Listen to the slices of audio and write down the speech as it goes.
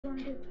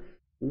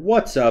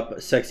What's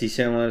up, sexy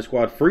SamDaDude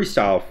squad?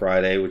 Freestyle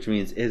Friday, which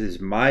means it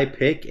is my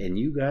pick and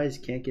you guys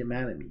can't get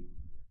mad at me.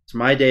 It's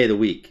my day of the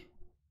week.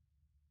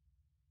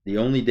 The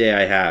only day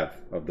I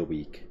have of the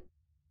week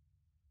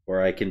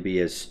where I can be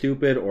as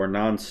stupid or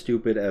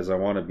non-stupid as I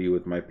want to be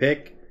with my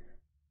pick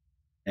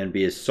and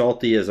be as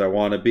salty as I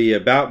want to be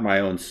about my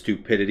own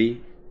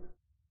stupidity,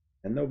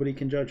 and nobody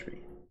can judge me.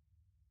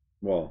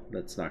 Well,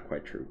 that's not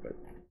quite true, but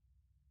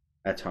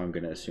that's how I'm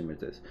going to assume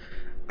it is.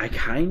 I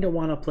kind of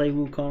want to play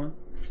Wukong,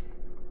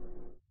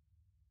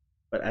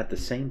 but at the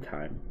same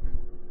time,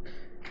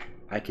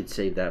 I could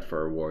save that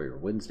for a Warrior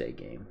Wednesday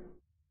game.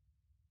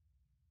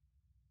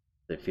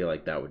 I feel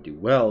like that would do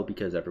well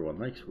because everyone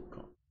likes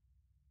Wukong.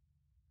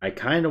 I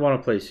kind of want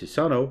to play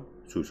Susanoo.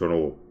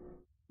 Susanoo.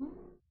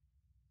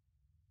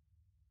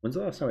 When's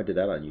the last time I did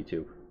that on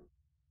YouTube?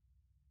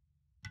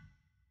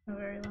 A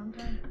very long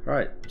time.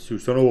 Alright,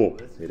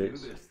 Susanoo. It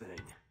is.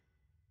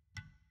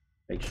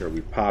 Make sure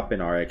we pop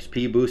in our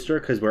XP booster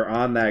because we're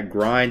on that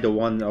grind to to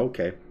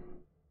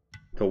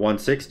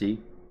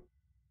 160.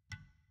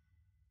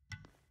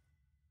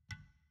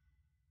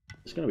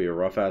 It's gonna be a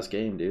rough ass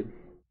game, dude.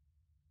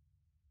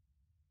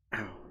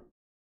 Ow.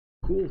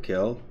 Cool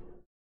kill.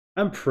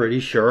 I'm pretty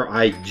sure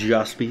I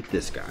just beat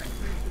this guy.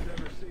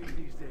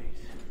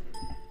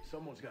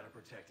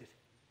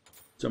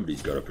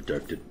 Somebody's gotta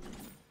protect it.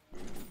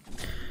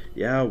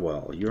 Yeah,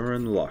 well, you're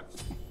in luck.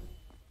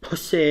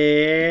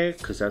 Pussy!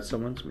 Because that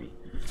someone's me.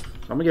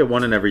 I'm gonna get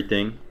one in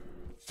everything.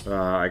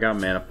 I got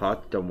mana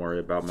pot. Don't worry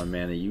about my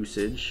mana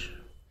usage.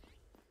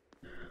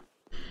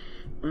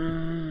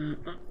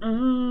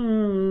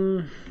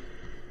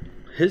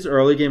 His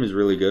early game is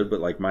really good,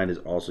 but like mine is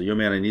also. Yo,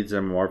 man, I need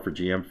some MMR for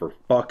GM. For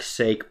fuck's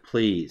sake,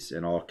 please.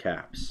 In all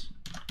caps.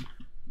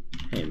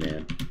 Hey,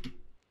 man.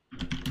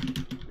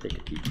 Take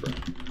a deep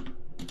breath.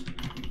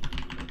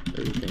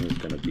 Everything is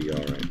gonna be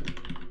alright.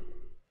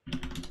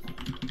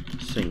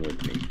 Sing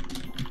with me.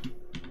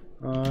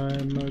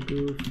 I'm a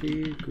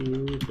goofy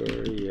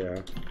goober,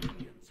 yeah.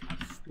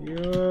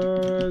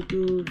 You're a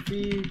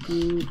goofy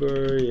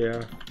goober,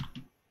 yeah.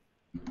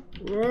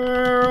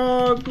 We're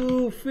all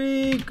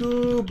goofy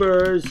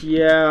goobers,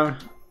 yeah.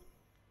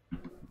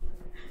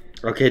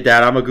 Okay,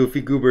 Dad, I'm a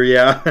goofy goober,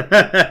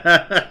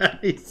 yeah.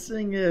 He's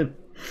singing.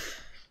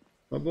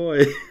 My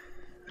boy.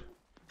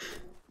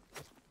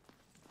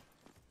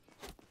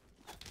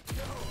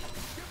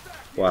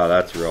 Wow,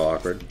 that's real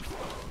awkward.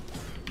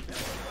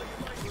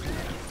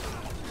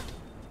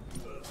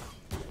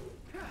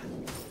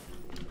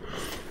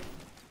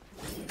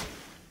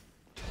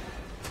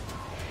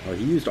 Oh,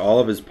 he used all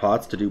of his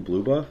pots to do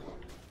blue buff?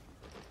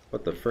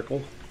 What the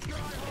frickle?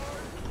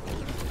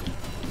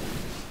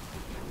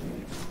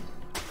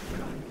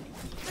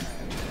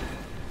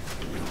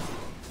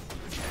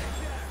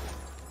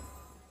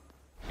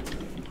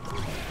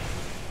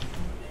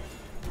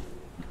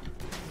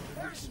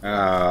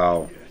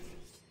 Ow.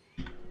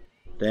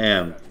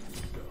 Damn.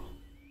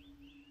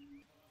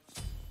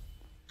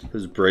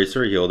 His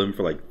bracer healed him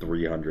for like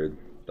 300.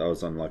 That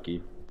was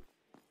unlucky.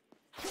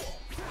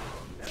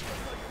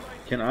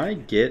 Can I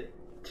get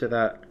to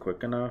that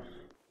quick enough?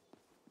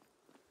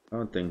 I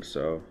don't think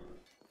so.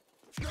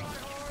 Yeah,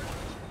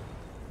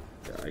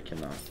 I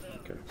cannot.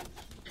 Okay.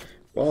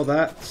 Well,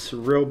 that's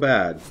real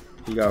bad.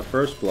 He got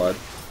first blood.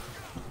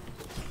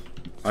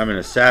 I'm an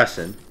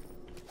assassin.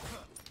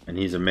 And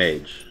he's a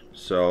mage.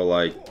 So,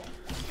 like,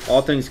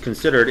 all things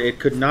considered, it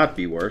could not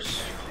be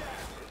worse.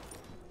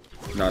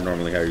 Not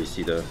normally how you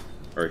see the,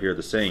 or hear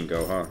the saying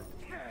go, huh?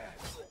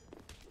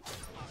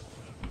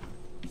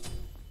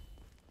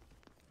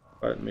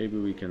 But maybe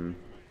we can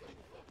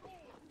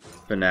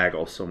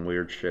finagle some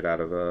weird shit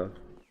out of a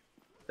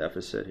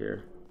deficit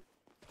here.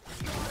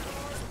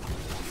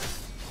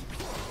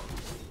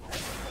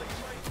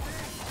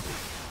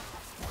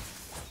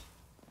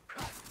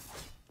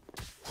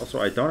 Also,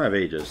 I don't have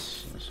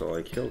Aegis, so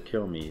like he'll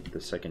kill me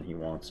the second he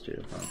wants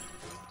to. Huh?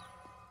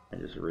 I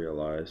just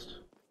realized.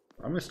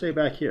 I'm gonna stay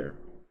back here.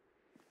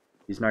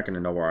 He's not gonna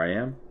know where I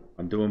am.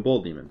 I'm doing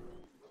Bull Demon.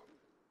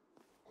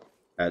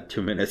 At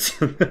 2 minutes.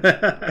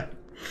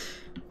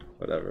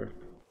 Whatever.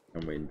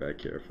 I'm waiting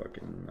back here.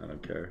 Fucking, I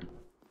don't care.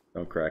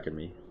 Don't crack at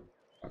me,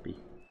 Poppy.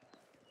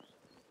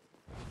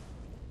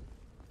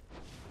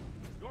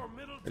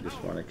 I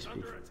just want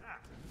XP.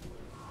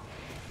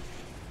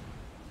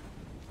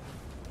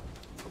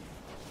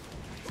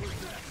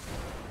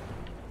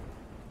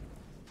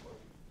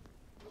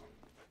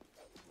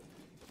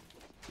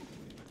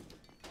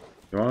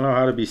 You wanna know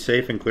how to be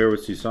safe and clear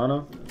with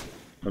Susanoo?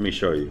 Let me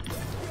show you.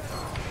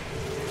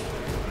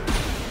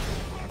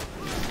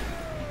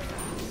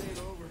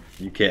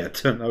 You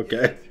can't.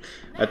 Okay.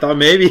 I thought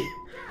maybe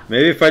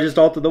if I just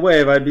altered the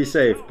wave I'd be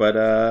safe, but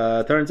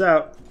turns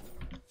out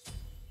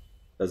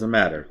doesn't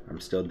matter. I'm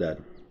still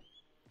dead.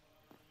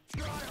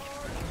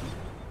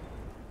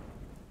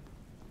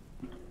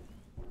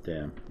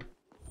 Damn.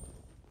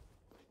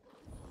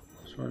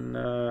 This one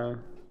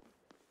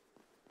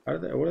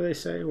what do they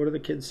say? What do the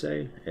kids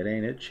say? It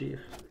ain't it, Chief.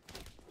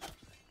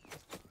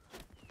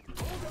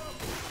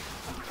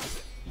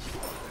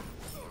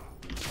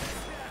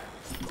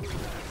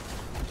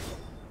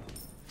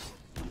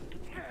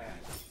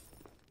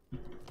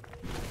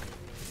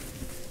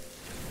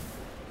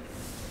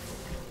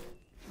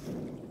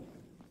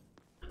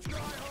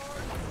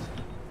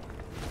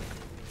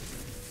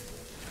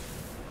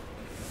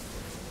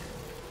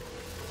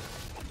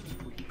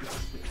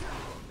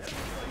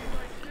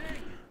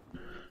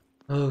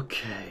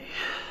 Okay.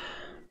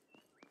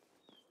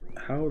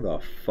 How the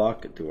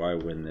fuck do I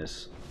win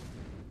this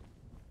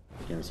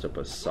against a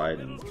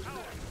Poseidon?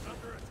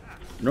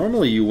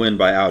 Normally you win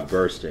by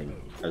outbursting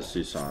as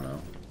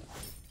Susano.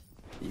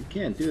 You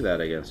can't do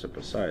that against a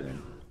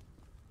Poseidon.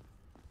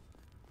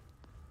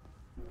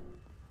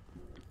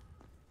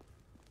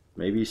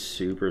 Maybe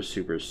super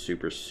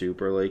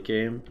late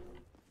game.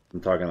 I'm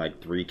talking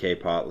like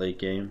 3k pot late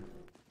game.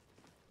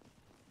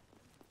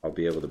 I'll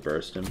be able to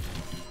burst him.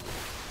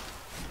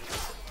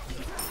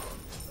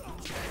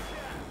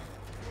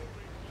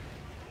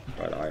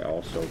 But I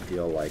also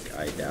feel like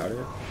I doubt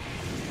it.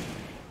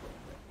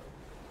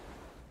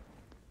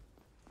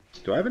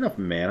 Do I have enough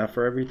mana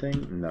for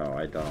everything? No,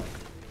 I don't.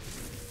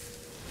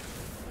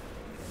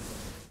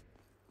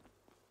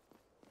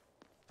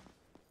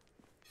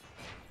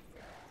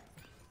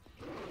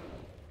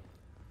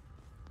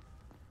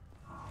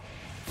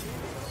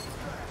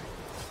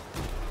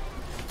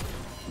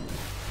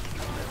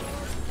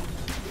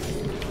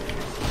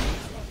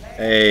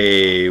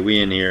 Hey, we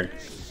in here.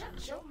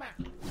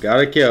 Got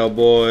a kill,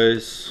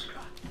 boys.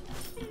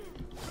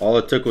 All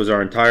it took was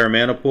our entire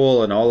mana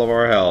pool and all of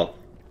our health.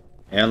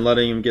 And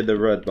letting him get the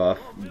red buff.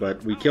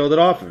 But we killed it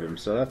off of him,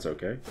 so that's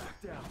okay.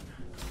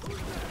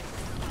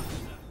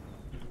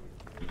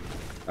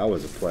 That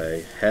was a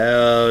play.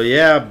 Hell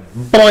yeah,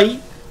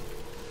 boy!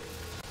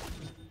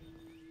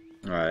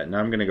 Alright, now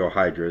I'm gonna go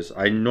Hydras.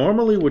 I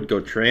normally would go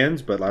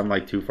Trans, but I'm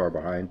like too far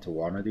behind to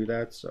want to do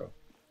that, so...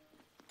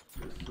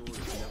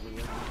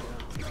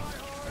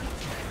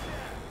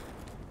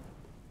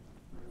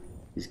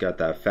 He's got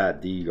that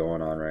fat D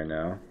going on right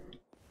now.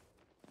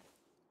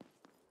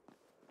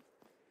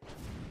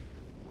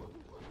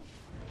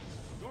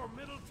 Your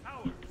middle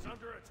tower is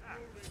under attack.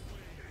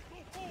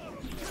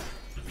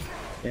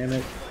 Damn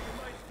it.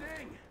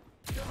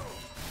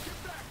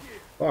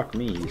 Fuck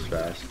me, he's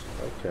fast.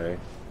 Okay.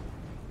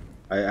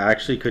 I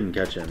actually couldn't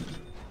catch him.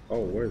 Oh,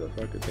 where the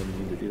fuck did I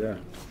need to do that?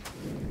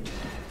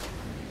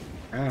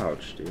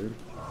 Ouch, dude.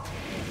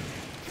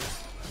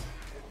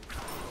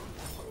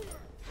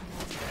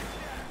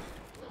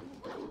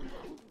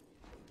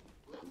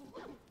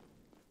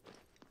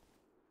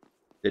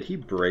 Did he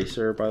brace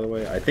her, by the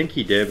way? I think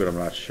he did, but I'm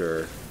not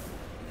sure.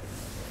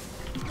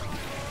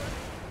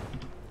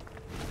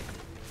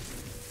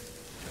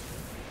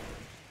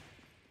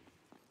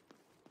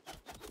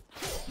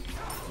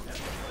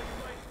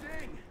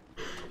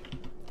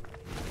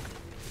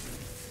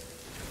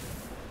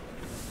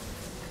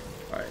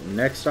 Alright,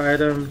 next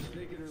item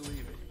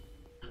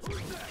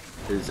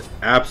is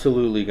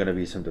absolutely going to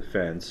be some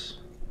defense.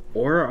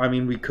 Or, I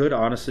mean, we could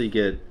honestly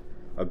get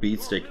a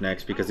beat stick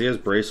next because he has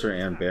Bracer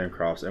and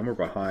Bancrofts and we're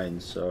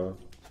behind, so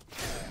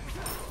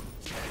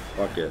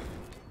fuck it.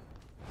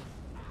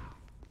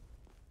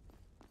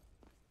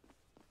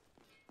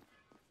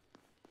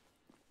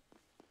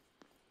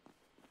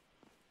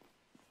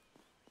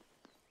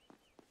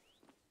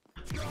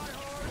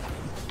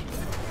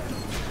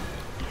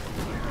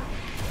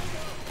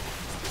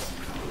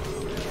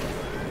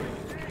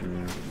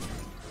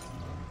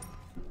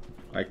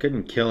 I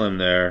couldn't kill him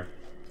there.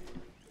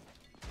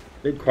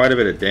 Did quite a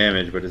bit of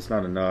damage, but it's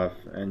not enough.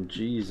 And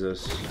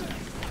Jesus.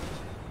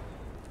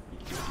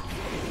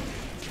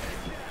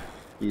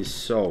 He's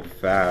so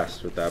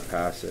fast with that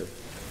passive.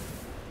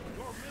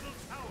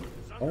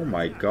 Oh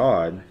my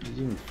god. He's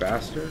even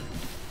faster?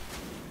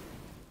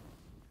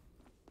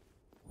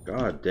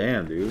 God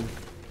damn, dude.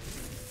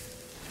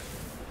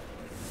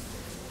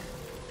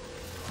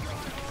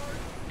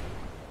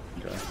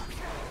 Okay.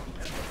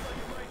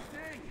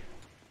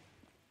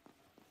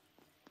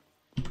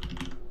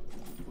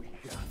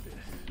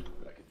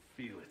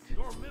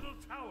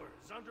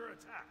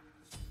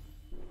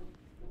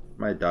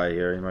 Might die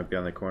here. He might be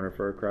on the corner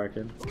for a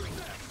Kraken.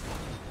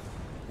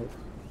 Oh.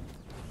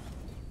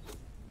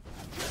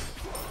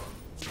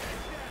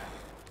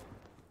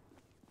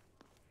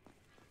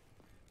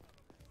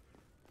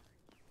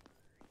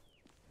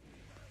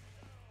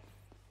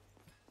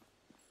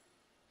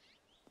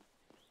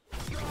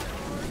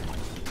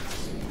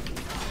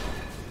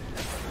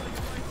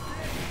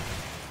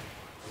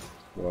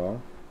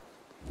 Well.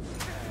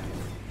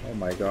 Oh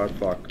my god,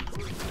 fuck.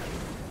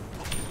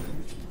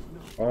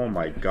 Oh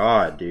my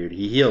god, dude.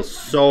 He heals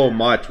so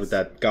much with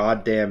that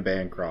goddamn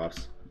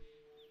Bancrofts.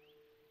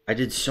 I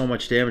did so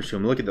much damage to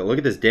him. Look at that. Look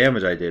at this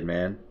damage I did,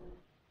 man.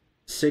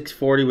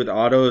 640 with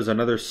autos,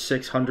 another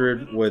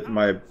 600 with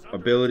my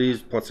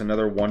abilities, plus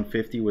another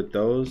 150 with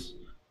those.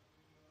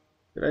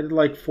 Dude, I did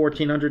like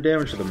 1400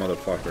 damage to the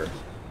motherfucker.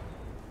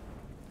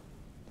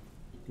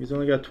 He's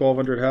only got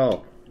 1200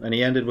 health. And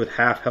he ended with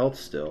half health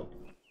still.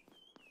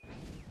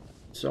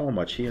 So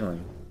much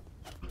healing.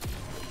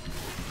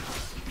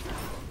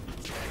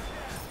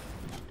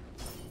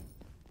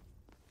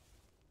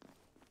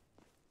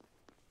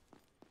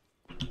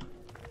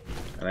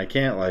 And I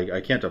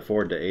can't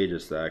afford to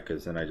Aegis that,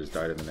 because then I just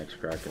died in the next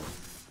Kraken.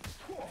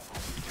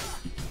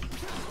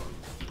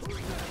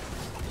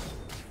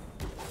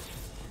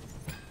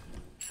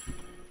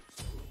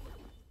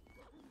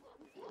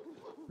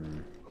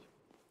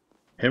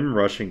 Him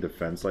rushing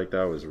defense like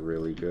that was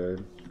really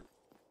good.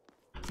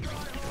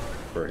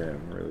 For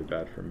him, really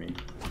bad for me.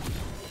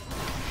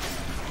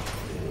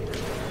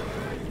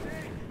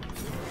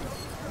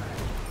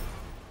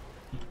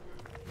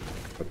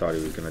 I thought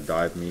he was gonna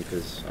dive me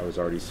because I was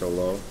already so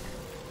low.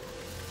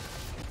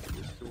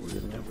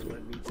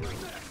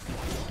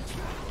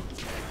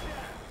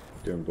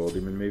 Doing Bull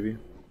Demon maybe?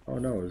 Oh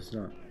no, it's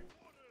not.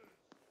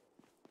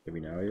 Maybe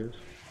now he is.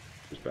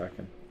 Just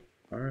backing.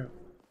 Alright.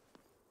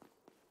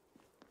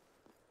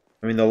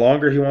 I mean, the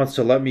longer he wants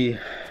to let me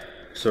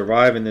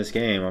survive in this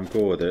game, I'm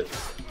cool with it.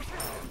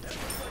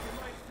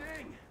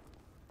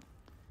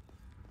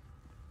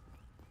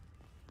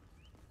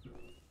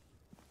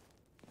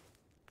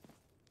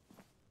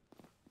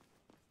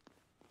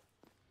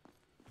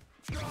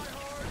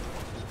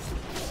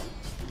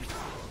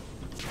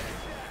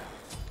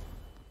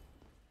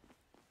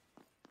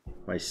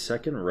 My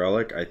second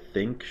relic, I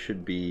think,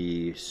 should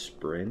be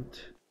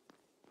Sprint.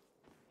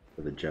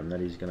 For the gem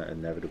that he's gonna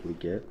inevitably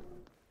get.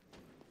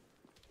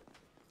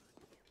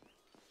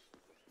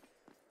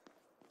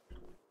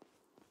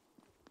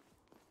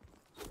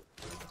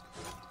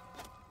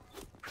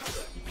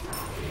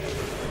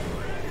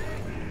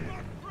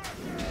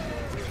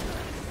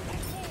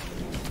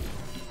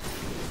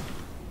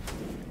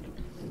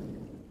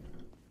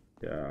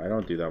 Yeah, I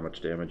don't do that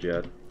much damage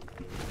yet.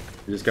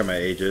 I just got my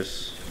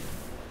Aegis.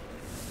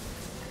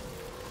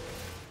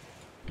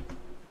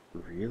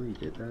 Really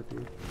did that,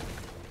 dude?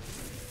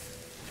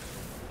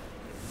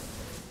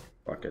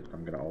 Fuck it,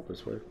 I'm gonna ult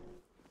this way.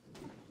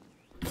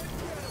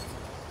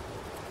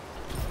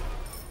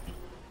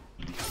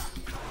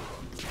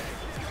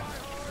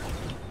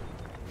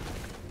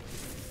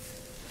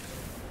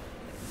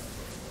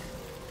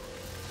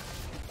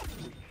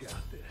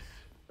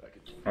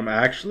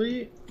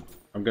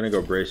 I'm gonna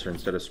go Bracer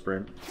instead of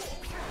Sprint.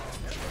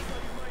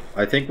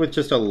 I think with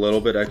just a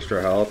little bit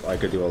extra health, I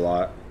could do a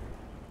lot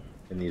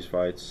in these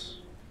fights.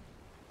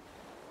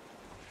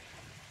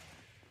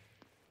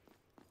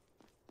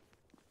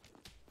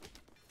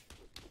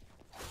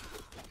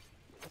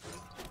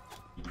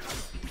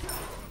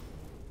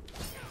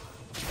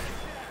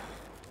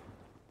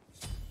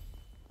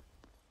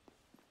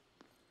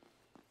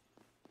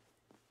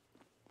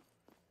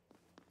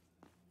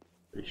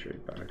 Pretty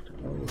straight back.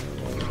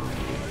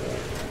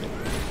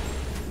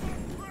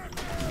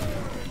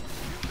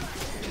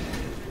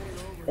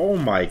 Oh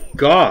my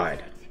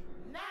god!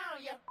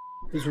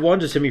 This one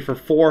just hit me for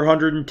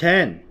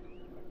 410.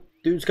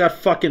 Dude's got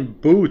fucking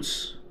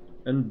boots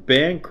and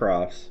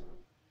Bancrofts.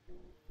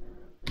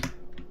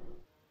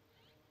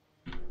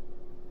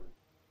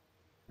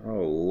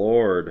 Oh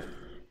lord.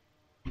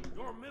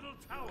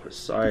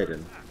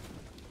 Poseidon.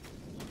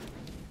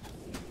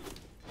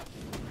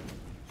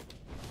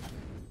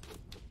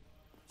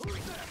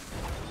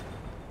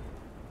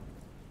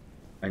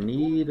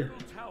 I'm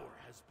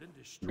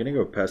gonna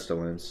go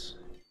Pestilence,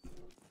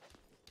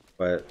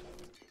 but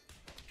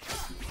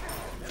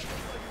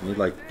I need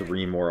like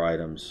 3 more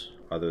items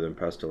other than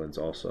Pestilence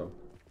also.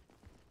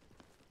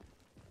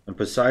 And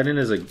Poseidon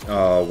is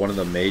one of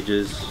the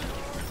mages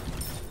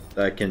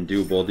that can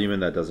do Bull Demon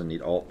that doesn't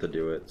need ult to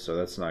do it, so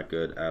that's not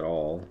good at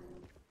all.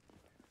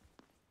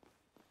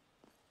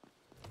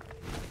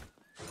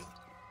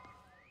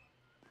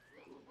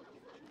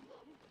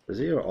 Does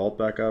he have ult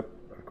back up?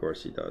 Of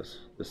course he does.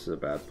 This is a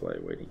bad play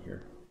waiting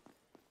here.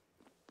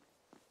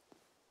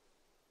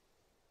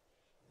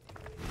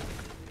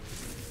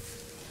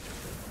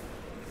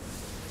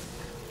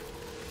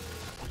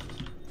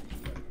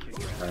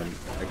 I'm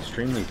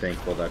extremely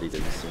thankful that he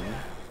didn't see me.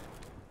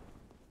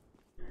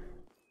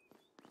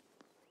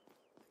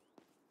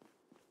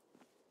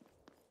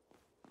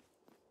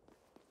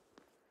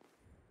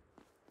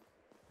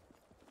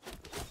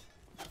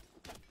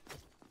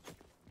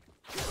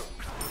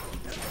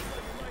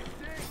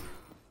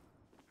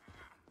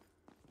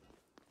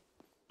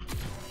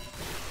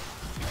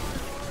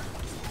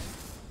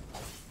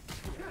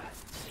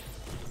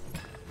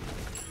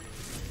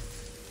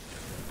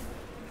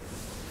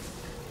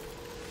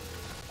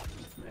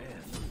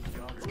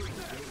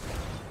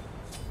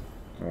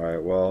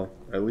 Alright, well,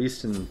 at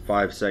least in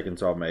 5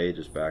 seconds I'll have my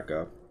Aegis back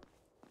up.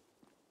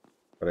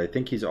 But I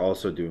think he's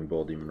also doing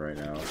Bull Demon right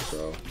now,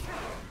 so...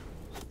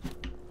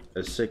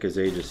 As sick as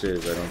Aegis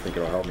is, I don't think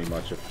it'll help me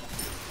much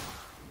if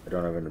I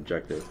don't have an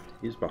objective.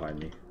 He's behind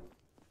me.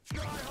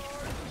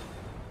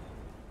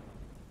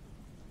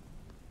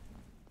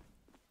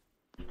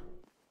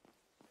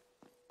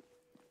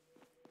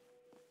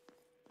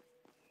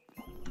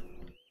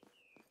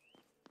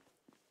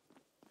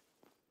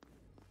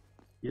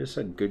 He just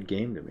said good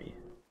game to me.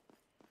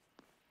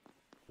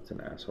 That's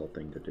an asshole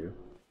thing to do.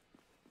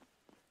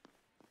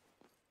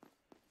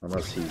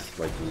 Unless he's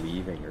like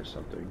leaving or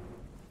something.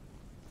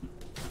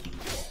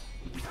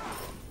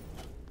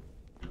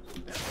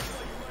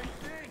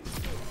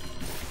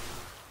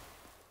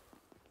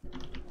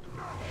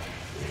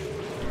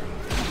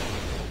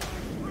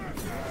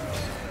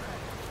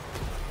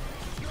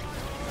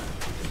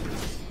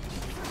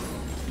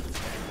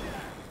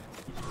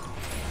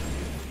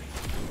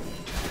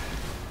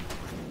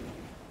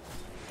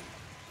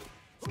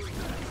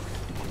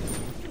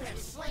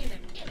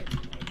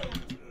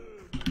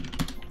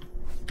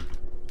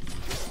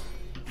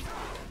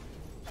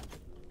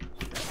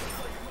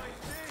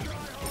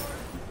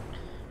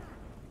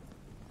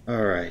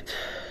 Alright,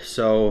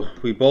 so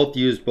we both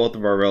used both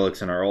of our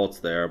relics and our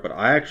ults there, but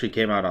I actually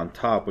came out on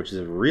top, which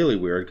is really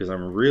weird because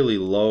I'm really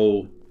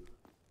low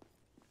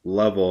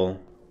level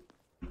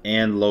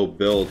and low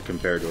build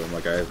compared to him.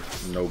 Like, I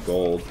have no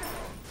gold.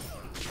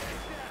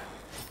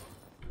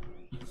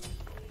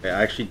 I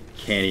actually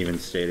can't even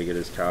stay to get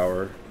his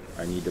tower.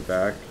 I need to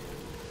back.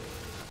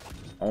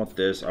 I want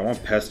this. I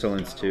want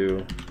Pestilence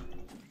too.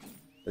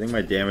 I think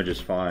my damage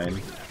is fine.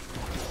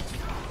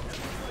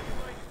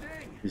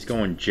 He's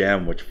going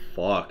gem, which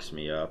fucks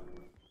me up.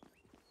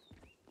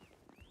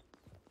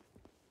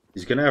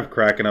 He's gonna have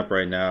Kraken up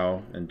right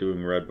now and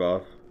doing red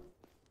buff.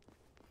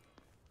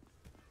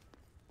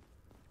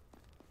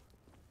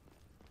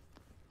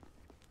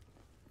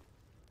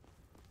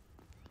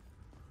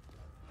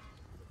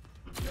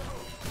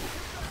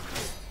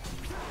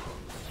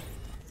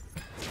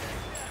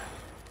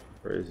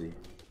 Where is he?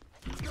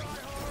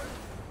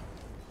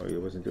 Oh, he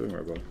wasn't doing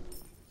red buff.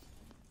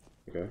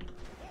 Okay.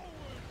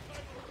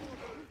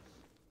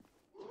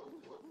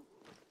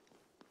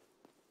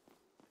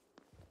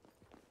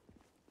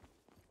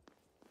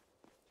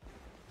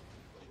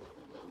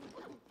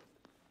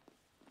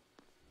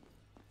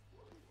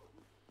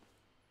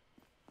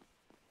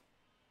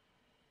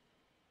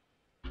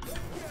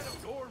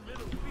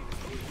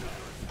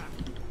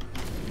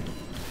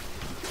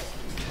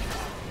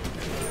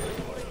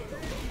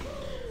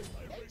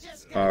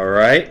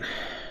 Alright.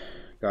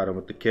 Got him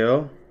with the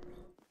kill.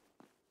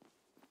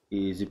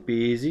 Easy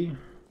peasy.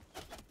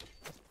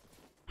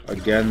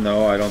 Again,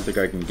 though, I don't think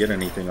I can get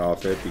anything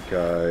off it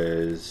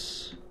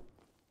because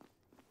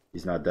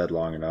he's not dead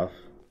long enough.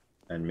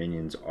 And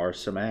minions are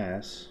some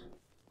ass.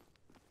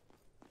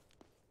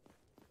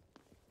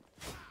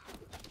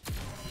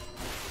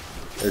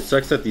 It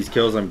sucks that these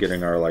kills I'm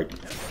getting are, like,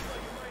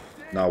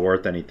 not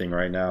worth anything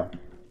right now.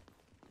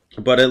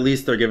 But at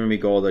least they're giving me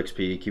gold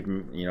XP,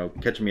 keeping, you know,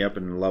 catching me up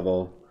in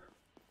level,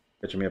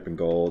 catching me up in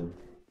gold.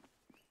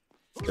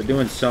 They're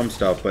doing some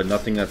stuff, but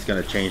nothing that's going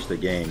to change the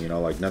game, you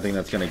know, like nothing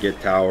that's going to get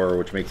tower,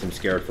 which makes him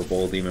scared for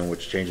Bull Demon,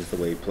 which changes the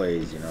way he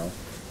plays, you know.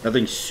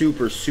 Nothing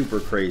super, super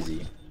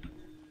crazy.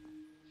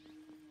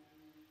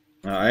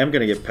 I am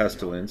going to get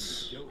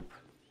Pestilence,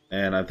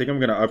 and I think I'm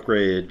going to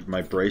upgrade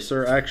my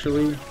Bracer,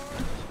 actually.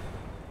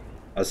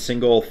 A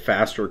single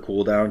faster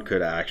cooldown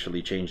could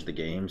actually change the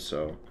game,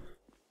 so...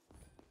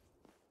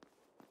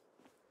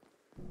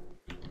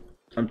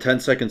 I'm 10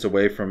 seconds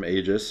away from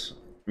Aegis.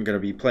 I'm gonna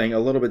be playing a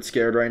little bit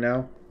scared right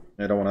now.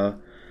 I don't wanna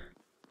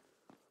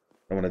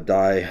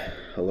die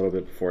a little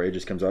bit before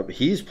Aegis comes up.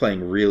 He's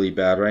playing really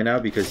bad right now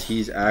because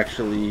he's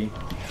actually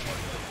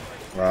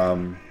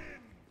oh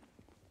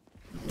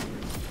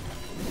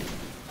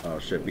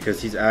shit, because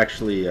he's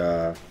actually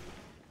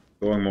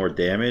going more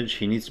damage.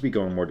 He needs to be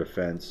going more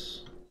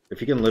defense. If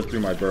he can live through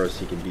my burst,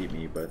 he can beat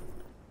me, but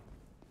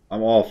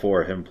I'm all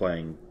for him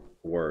playing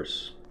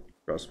worse.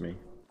 Trust me.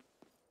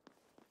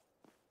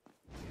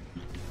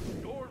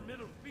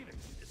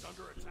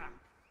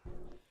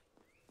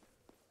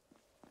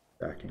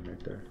 Backing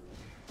right there.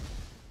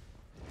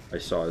 I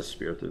saw his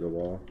spear through the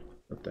wall.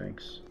 No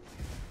thanks.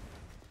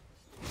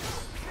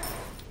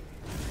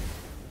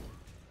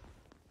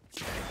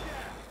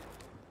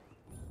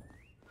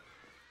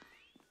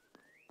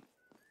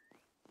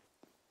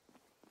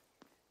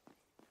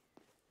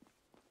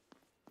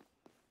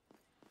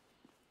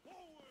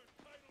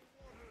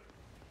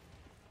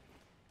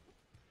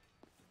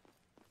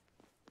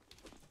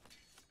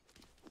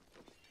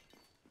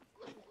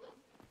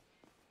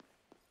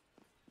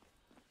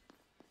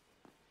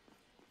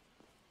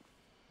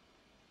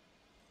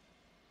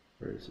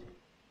 Where is he?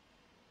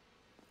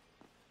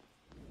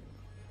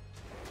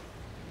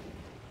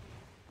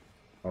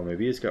 Oh,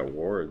 maybe he's got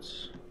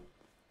wards.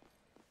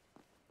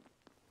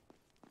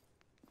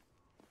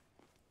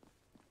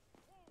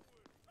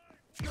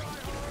 I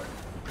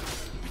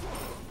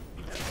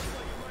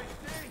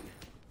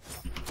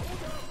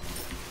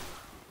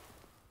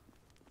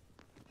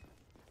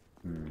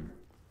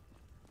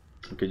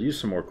could use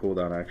some more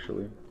cooldown,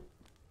 actually.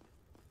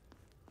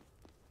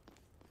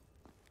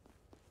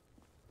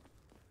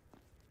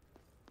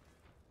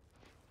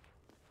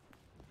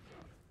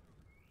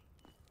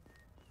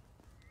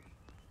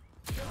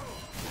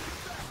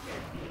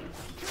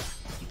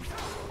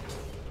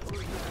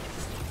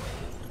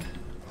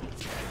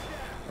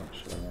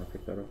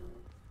 That up.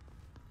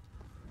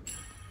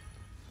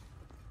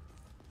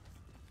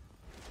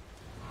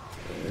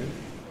 Okay.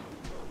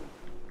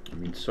 I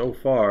mean, so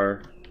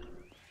far,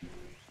 it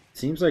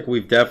seems like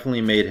we've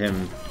definitely made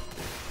him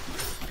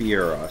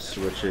fear us,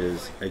 which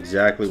is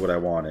exactly what I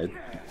wanted.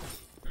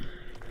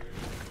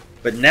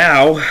 But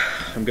now,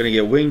 I'm gonna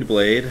get Winged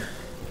Blade,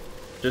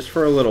 just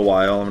for a little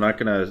while. I'm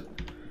not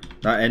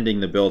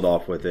ending the build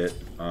off with it.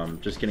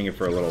 Just getting it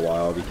for a little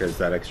while because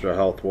that extra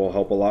health will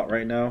help a lot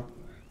right now.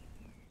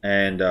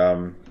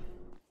 And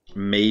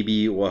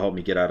maybe will help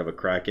me get out of a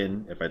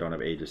Kraken if I don't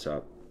have Aegis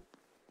up.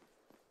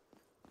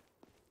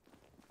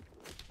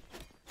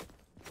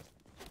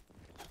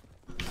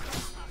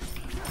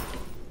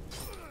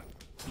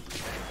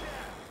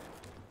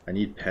 I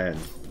need Pen.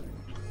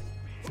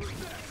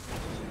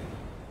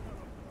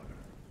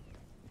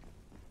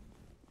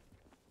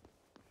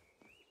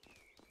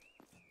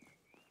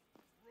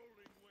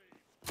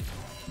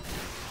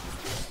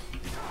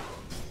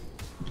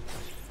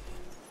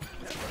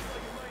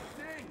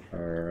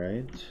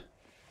 Alright.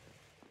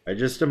 I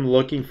just am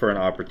looking for an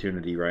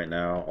opportunity right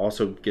now.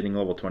 Also, getting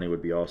level 20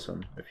 would be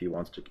awesome if he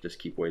wants to just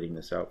keep waiting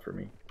this out for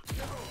me.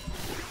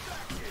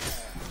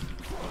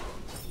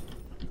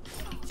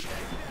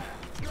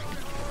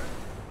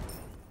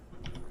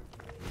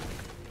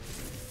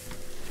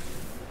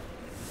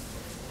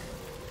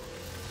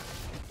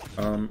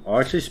 I'll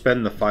actually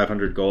spend the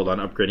 500 gold on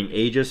upgrading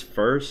Aegis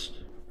first.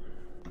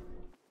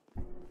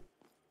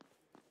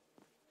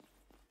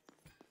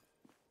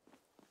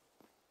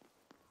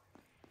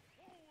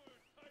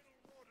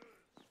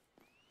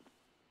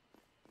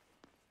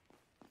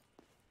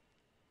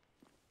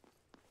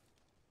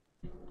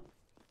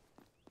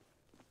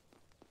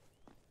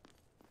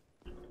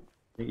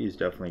 I think he's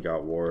definitely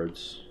got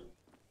wards.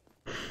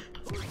 Your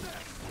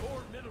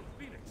middle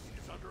phoenix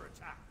is under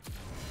attack.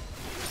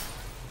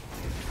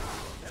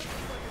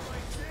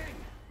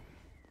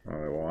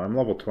 Alright, well, I'm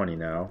level 20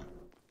 now.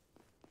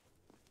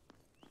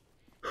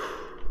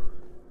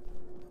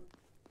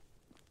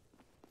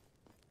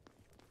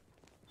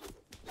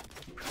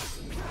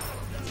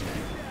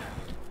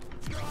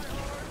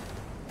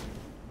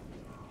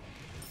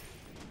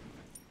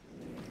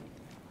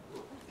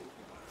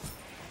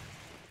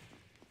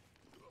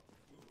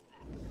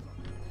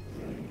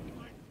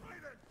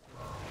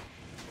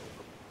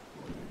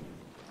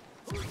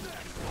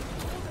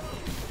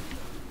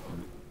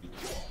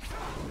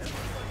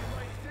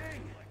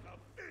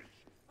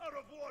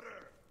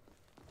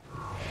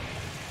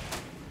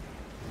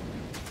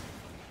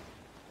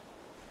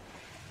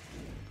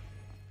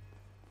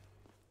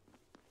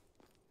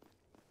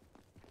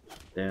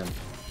 Damn. I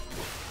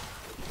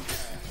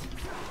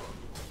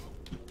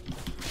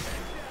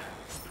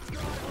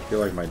feel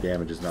like my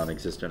damage is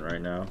non-existent right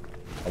now.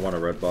 I want a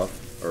red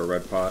buff, or a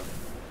red pot,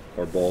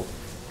 or both.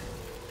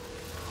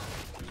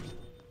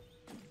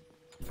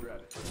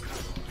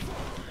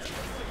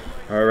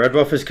 Alright, red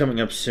buff is coming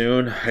up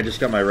soon. I just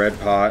got my red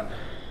pot.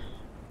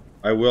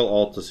 I will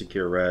ult to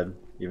secure red,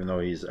 even though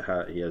he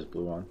has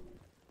blue on.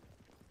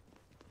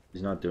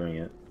 He's not doing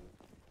it.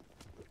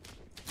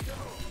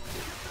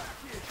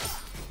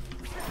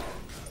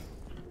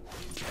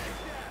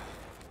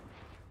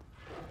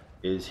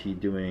 Is he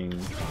doing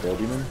Gold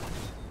Demon?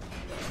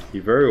 He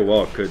very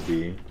well could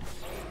be.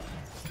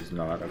 He's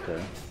not,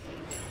 okay.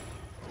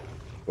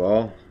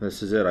 Well,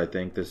 this is it, I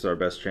think. This is our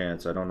best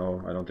chance. I don't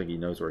know. I don't think he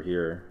knows we're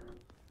here.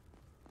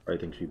 I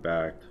think she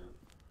backed.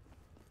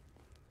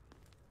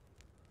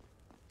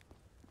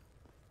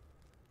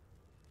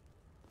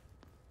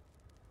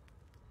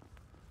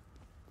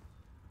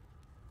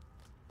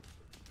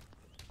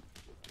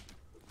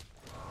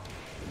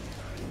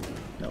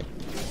 Nope.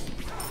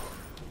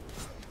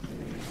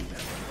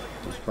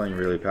 He's playing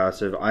really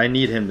passive. I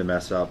need him to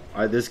mess up.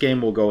 This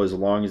game will go as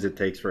long as it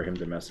takes for him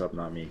to mess up,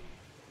 not me.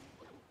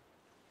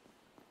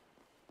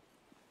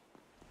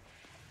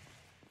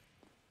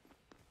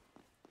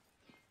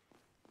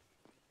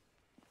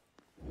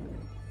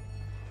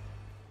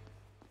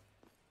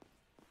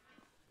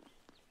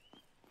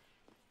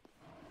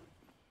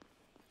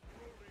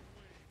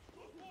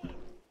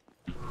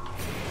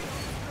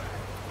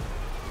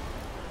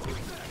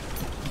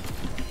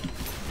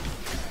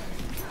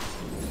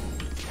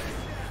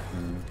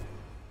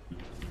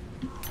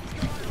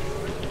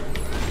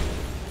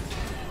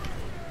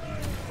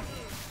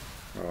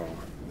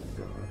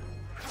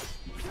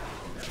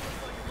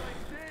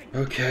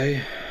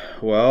 Okay,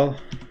 well,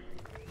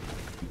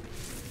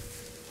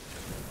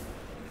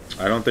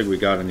 I don't think we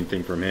got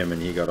anything from him,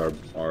 and he got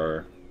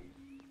our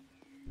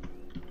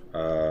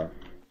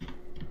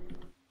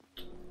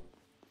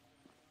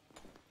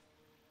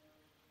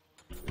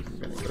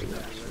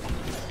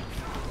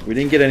we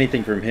didn't get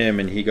anything from him,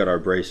 and he got our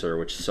bracer,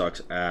 which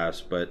sucks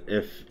ass. But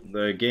if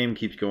the game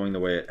keeps going the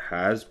way it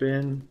has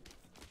been,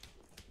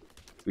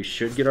 we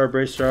should get our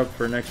bracer up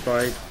for next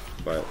fight,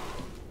 but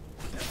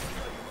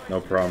no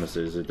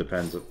promises. It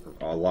depends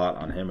a lot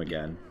on him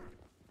again.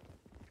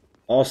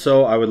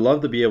 Also, I would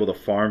love to be able to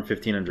farm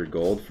 1500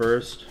 gold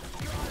first,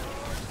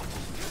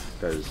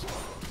 because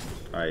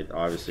I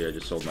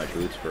just sold my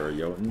boots for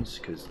Jotuns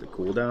because the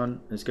cooldown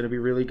is going to be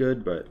really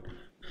good, but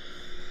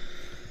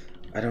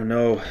I don't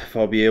know if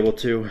I'll be able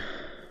to.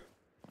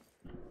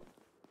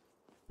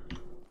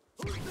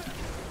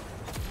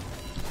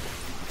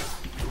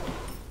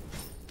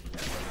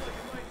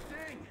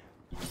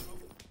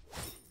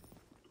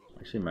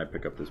 Actually, might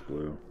pick up this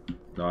blue.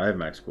 No, I have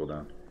max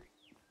cooldown.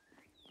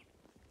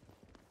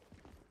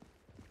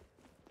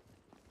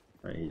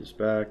 Alright, he just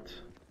backed.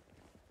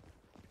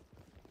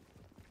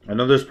 I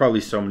know there's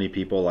probably so many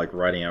people like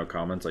writing out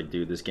comments like,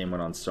 dude, this game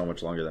went on so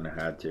much longer than it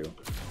had to.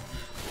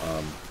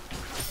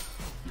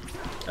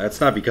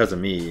 That's not because of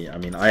me. I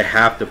mean, I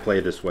have to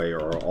play this way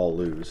or I'll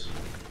lose.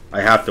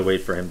 I have to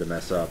wait for him to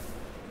mess up.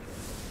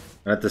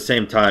 And at the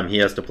same time, he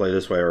has to play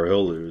this way or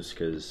he'll lose,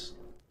 because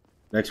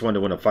next one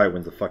to win a fight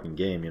wins the fucking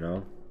game, you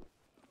know?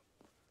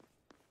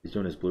 He's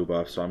doing his blue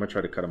buff, so I'm going to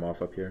try to cut him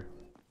off up here.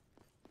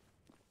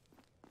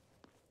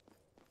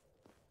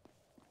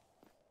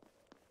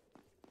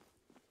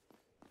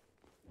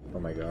 Oh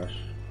my gosh.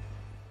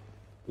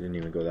 He didn't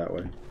even go that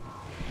way.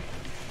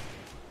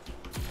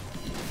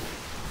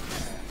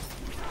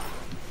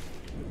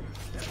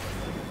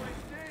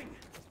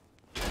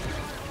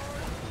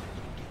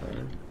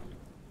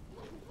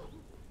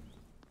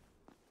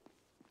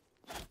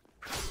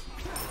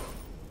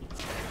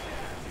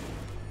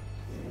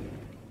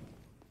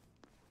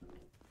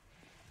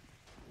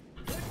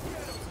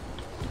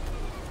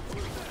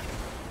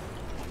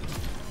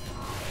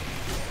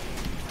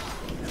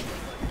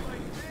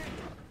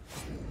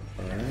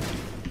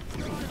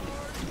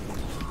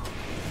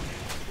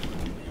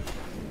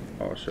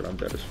 Oh shit, I'm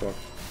dead as fuck.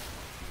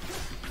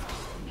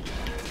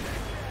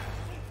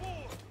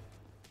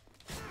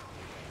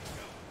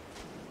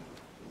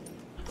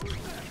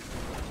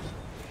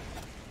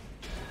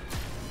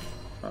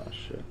 Oh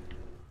shit.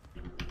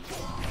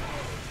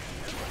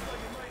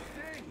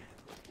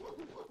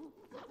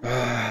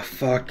 Ah,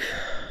 fuck.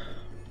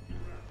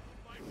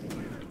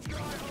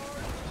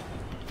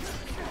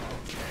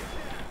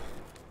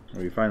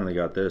 We finally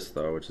got this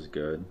though, which is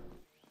good.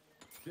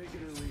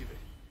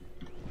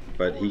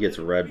 But he gets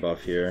a red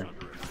buff here.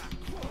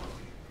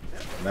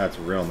 And that's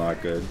real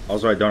not good.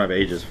 Also, I don't have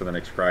Aegis for the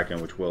next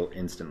Kraken, which will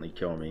instantly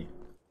kill me.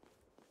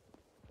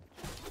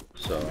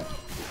 So...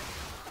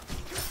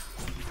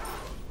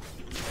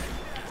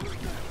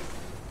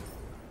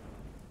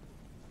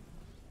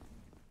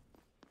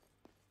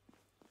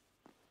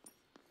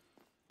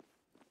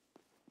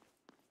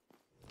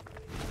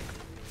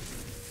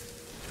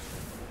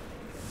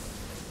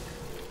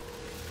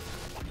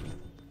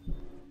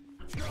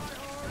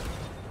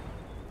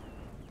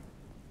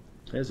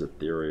 There's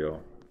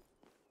Ethereal.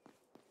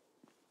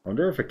 I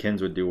wonder if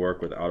Akins would do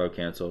work with auto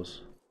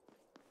cancels.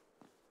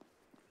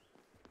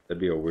 That'd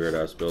be a weird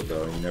ass build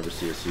though. You never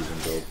see a season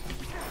build.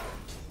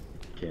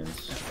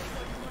 Akins.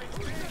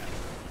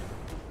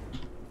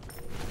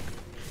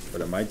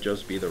 But it might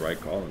just be the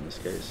right call in this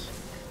case.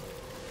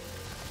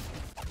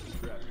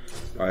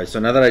 Alright, so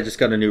now that I just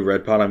got a new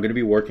red pot, I'm going to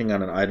be working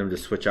on an item to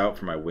switch out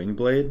for my wing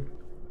blade.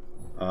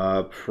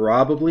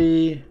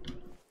 Probably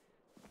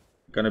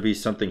going to be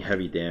something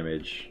heavy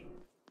damage.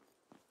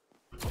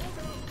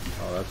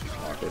 Oh, that's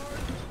awkward.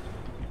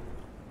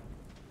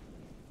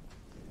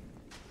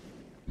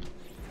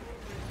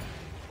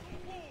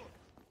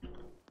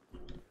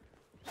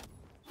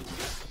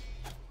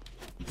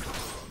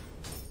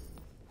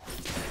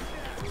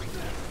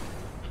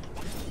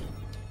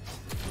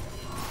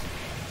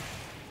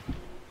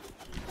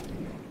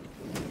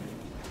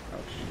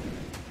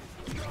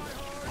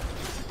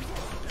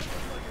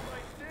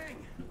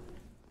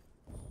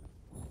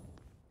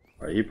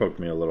 Alright, he poked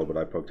me a little, but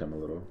I poked him a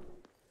little.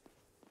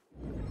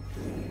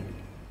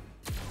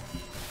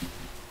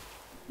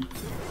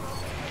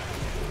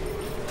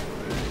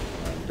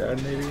 I'm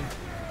dead, maybe?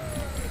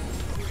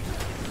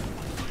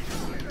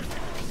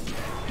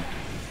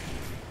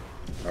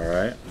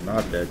 Alright, I'm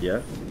not dead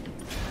yet.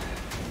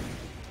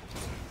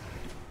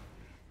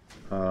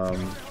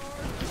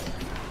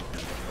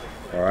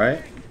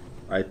 Alright.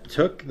 I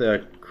took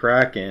the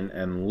Kraken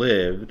and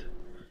lived.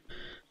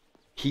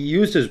 He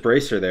used his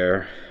bracer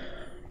there,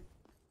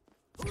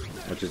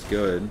 which is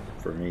good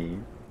for me.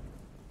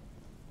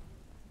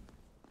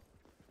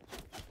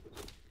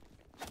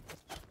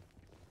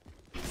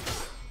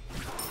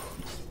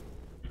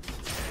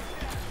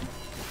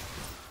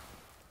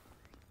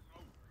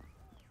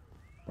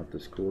 Want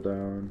this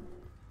cooldown.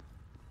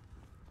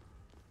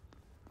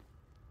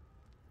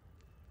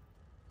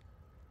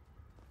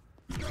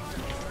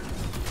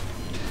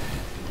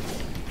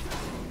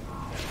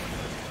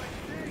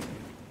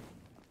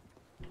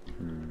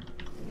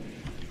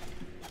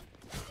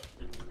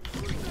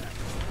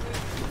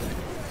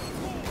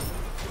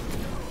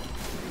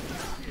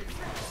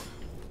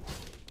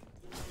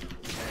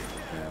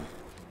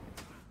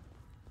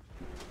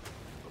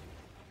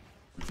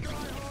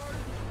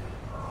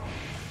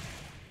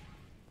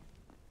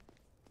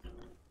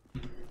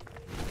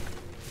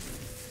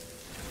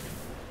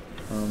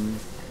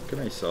 What can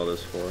I sell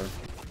this for?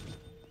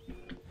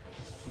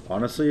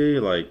 Honestly,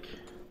 like...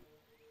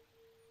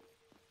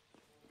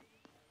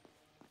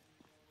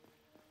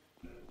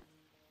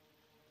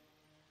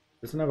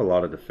 doesn't have a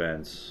lot of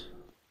defense.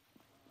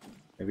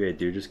 Maybe I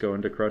do just go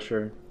into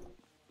Crusher.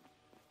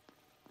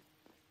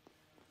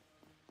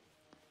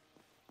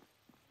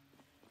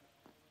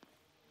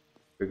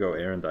 Could go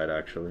Erendite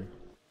actually.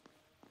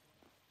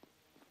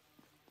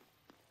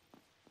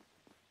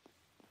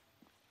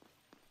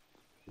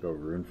 Could go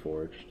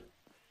Runeforged.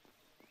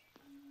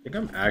 I think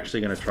I'm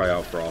actually gonna try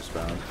out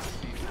Frostbound.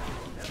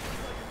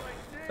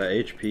 The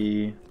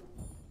HP,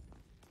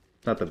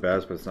 it's not the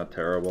best, but it's not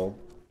terrible.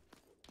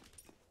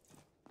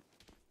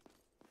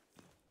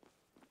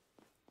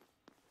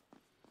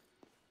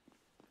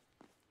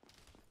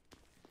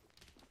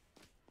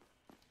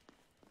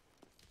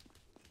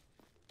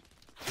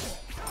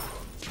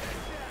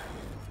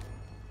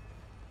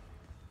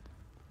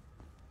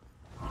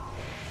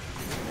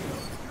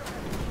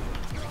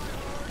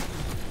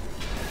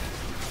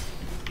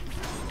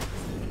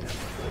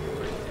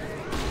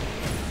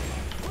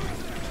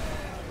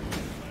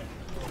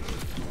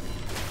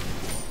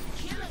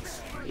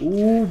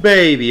 Ooh,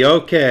 baby.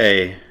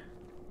 Okay.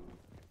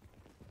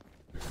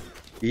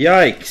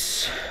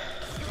 Yikes.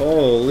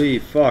 Holy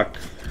fuck.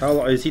 How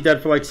long? Is he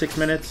dead for like 6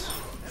 minutes?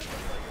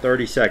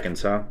 30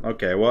 seconds, huh?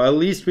 Okay, well, at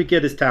least we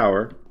get his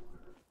tower.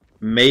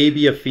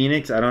 Maybe a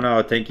Phoenix. I don't know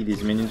how tanky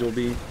these minions will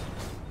be.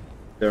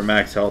 They're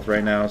max health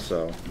right now,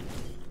 so...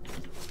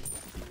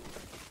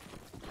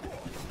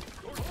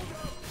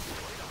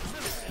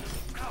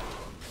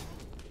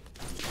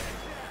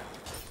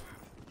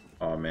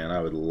 Oh man,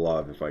 I would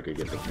love if I could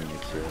get the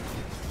Phoenix here.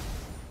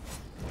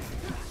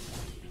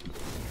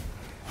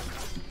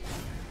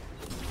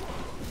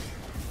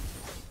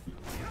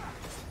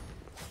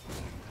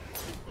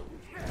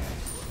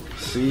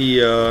 See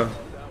ya.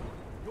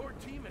 Your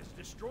team has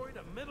destroyed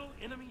a middle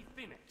enemy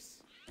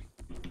Phoenix.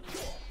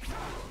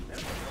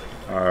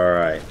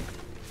 Alright.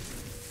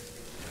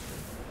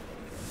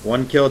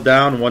 1 kill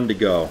down, 1 to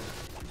go.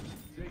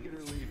 Take it or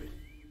leave it.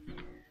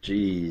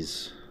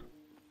 Jeez.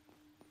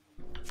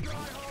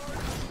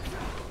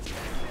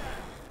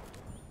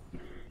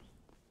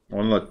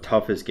 One of the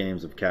toughest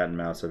games of cat and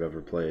mouse I've ever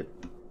played.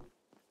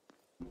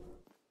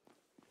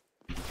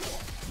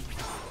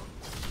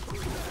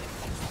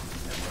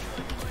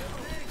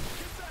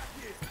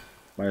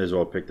 Might as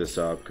well pick this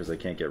up because I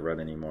can't get red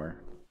anymore.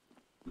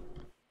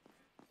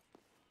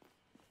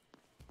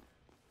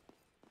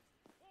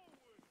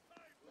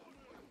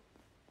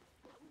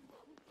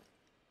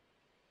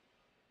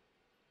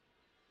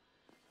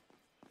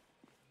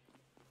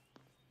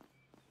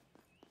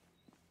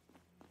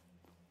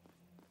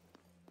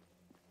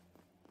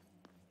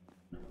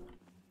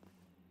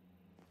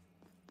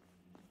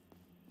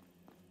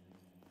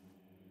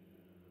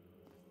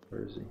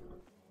 Where is he?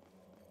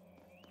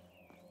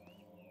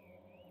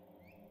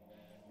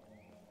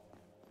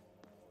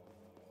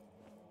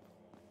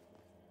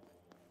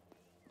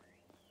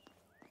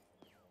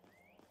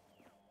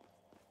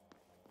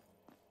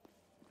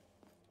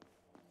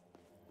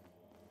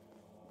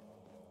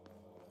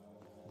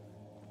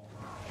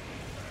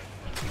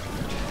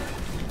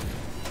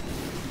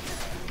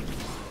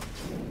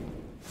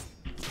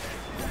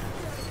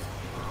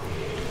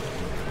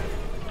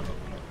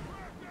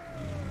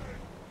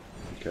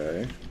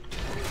 Okay.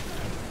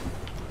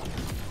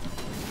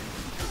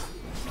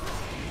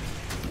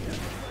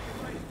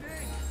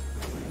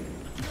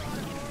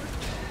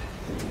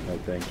 No,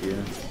 thank you.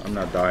 I'm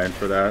not dying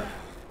for that.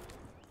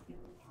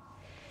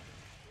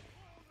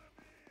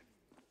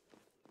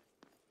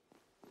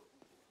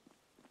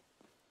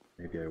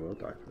 Maybe I will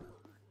die for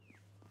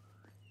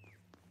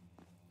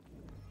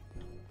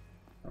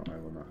that. No, I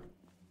will not.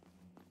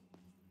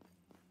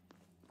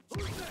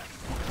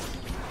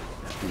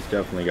 He's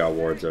definitely got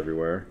wards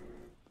everywhere.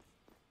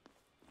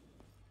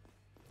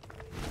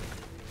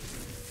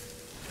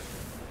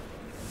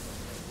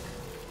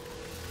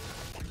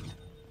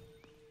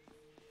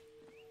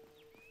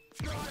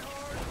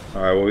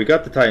 Alright, well, we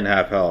got the Titan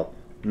half health.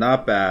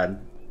 Not bad.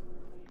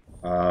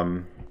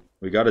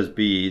 We got his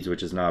beads,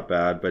 which is not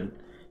bad, but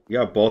he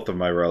got both of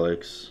my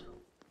relics.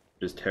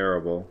 Which is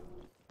terrible.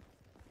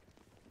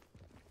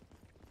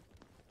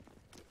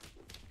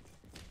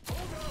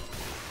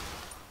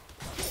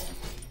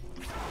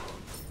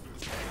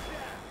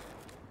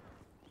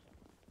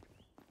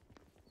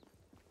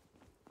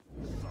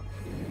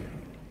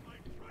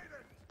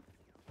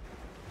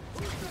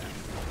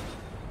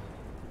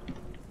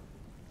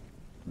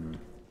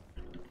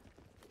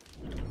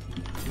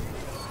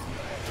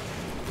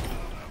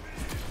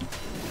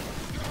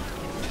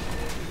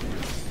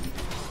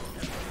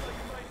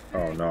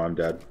 Oh no, I'm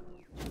dead.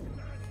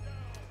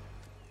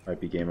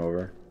 Might be game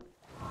over.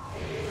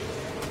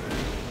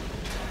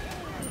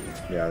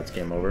 Yeah, it's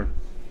game over.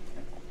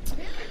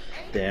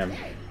 Damn.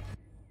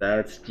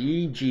 That's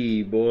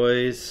GG,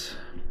 boys.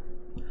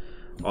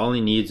 All he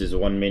needs is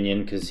 1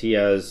 minion because he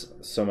has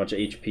so much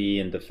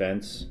HP and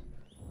defense.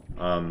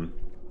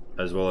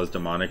 As well as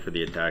demonic for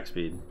the attack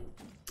speed.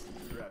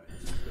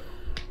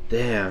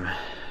 Damn.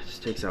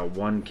 Just takes out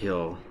 1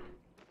 kill.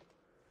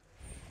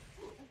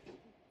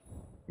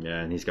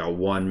 Yeah, and he's got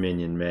 1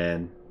 minion,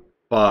 man.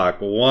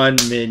 Fuck, 1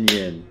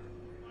 minion.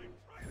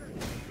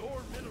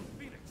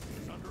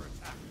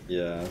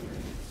 Yeah.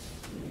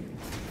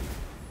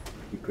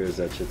 He clears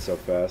that shit so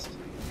fast.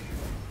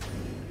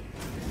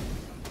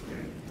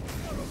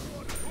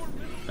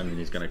 And then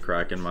he's gonna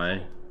crack in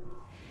my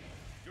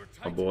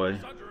boy.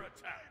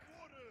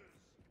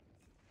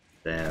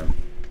 Damn.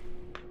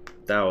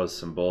 That was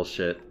some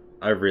bullshit.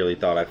 I really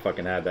thought I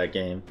fucking had that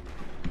game.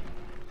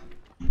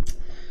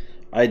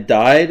 I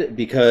died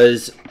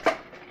because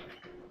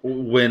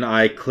when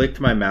I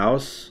clicked my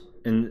mouse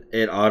and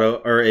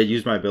it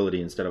used my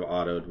ability instead of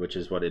autoed, which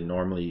is what it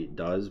normally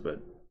does,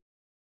 but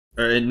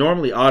it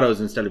normally autos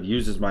instead of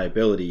uses my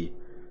ability,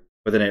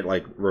 but then it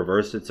like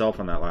reversed itself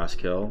on that last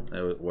kill.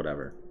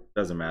 Whatever,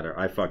 doesn't matter.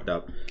 I fucked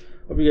up.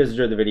 Hope you guys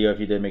enjoyed the video. If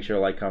you did, make sure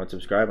to like, comment,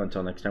 subscribe.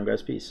 Until next time,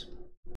 guys, peace.